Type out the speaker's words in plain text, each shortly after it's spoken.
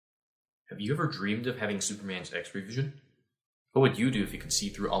Have you ever dreamed of having Superman's X-ray vision? What would you do if you could see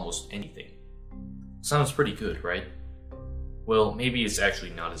through almost anything? Sounds pretty good, right? Well, maybe it's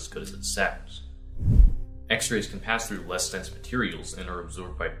actually not as good as it sounds. X-rays can pass through less dense materials and are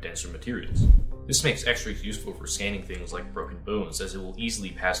absorbed by denser materials. This makes X-rays useful for scanning things like broken bones, as it will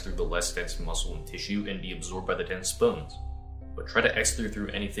easily pass through the less dense muscle and tissue and be absorbed by the dense bones. But try to X-ray through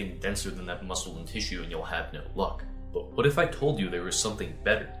anything denser than that muscle and tissue and you'll have no luck. But what if I told you there was something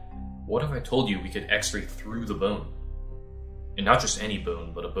better? What if I told you we could X-ray through the bone? And not just any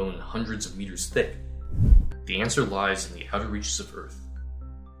bone, but a bone hundreds of meters thick. The answer lies in the outer reaches of Earth.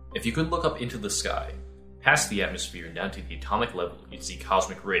 If you could look up into the sky, past the atmosphere and down to the atomic level, you'd see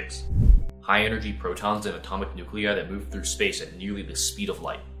cosmic rays. High-energy protons and atomic nuclei that move through space at nearly the speed of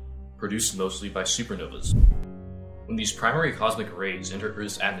light, produced mostly by supernovas. When these primary cosmic rays enter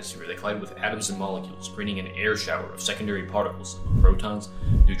Earth's atmosphere, they collide with atoms and molecules, creating an air shower of secondary particles like protons,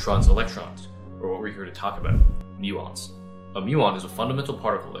 neutrons, electrons, or what we're here to talk about, muons. A muon is a fundamental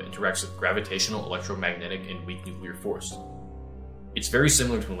particle that interacts with gravitational, electromagnetic, and weak nuclear force. It's very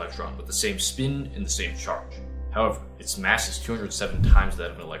similar to an electron, with the same spin and the same charge. However, its mass is 207 times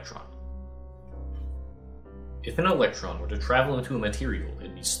that of an electron. If an electron were to travel into a material,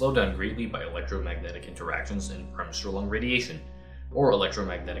 it'd be slowed down greatly by electromagnetic interactions and premature-lung radiation, or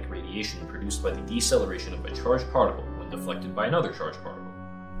electromagnetic radiation produced by the deceleration of a charged particle when deflected by another charged particle.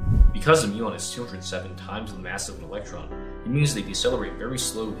 Because a muon is 207 times the mass of an electron, it means they decelerate very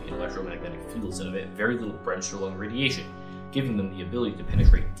slowly in electromagnetic fields and emit very little bremsstrahlung radiation, giving them the ability to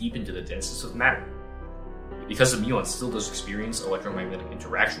penetrate deep into the densest of matter. Because the muon still does experience electromagnetic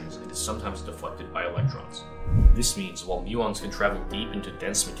interactions, it is sometimes deflected by electrons. This means while muons can travel deep into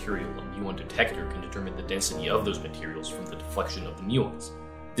dense material, a muon detector can determine the density of those materials from the deflection of the muons.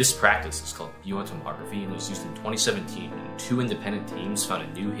 This practice is called Muon Tomography and was used in 2017 when 2 independent teams found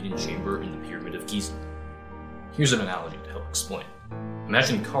a new hidden chamber in the Pyramid of Giza. Here's an analogy to help explain.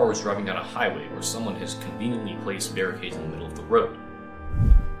 Imagine cars driving down a highway where someone has conveniently placed barricades in the middle of the road.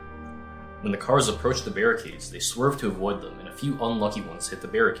 When the cars approach the barricades, they swerve to avoid them, and a few unlucky ones hit the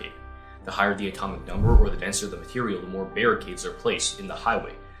barricade. The higher the atomic number or the denser the material, the more barricades are placed in the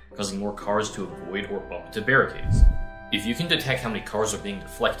highway, causing more cars to avoid or bump into barricades. If you can detect how many cars are being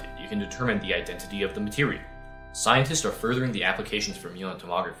deflected, you can determine the identity of the material. Scientists are furthering the applications for muon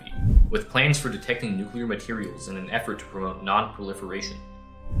tomography, with plans for detecting nuclear materials in an effort to promote non-proliferation,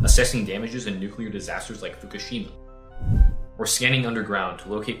 assessing damages in nuclear disasters like Fukushima, or scanning underground to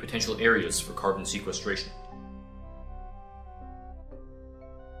locate potential areas for carbon sequestration.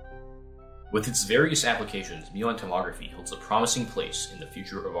 With its various applications, muon tomography holds a promising place in the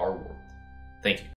future of our world. Thank you.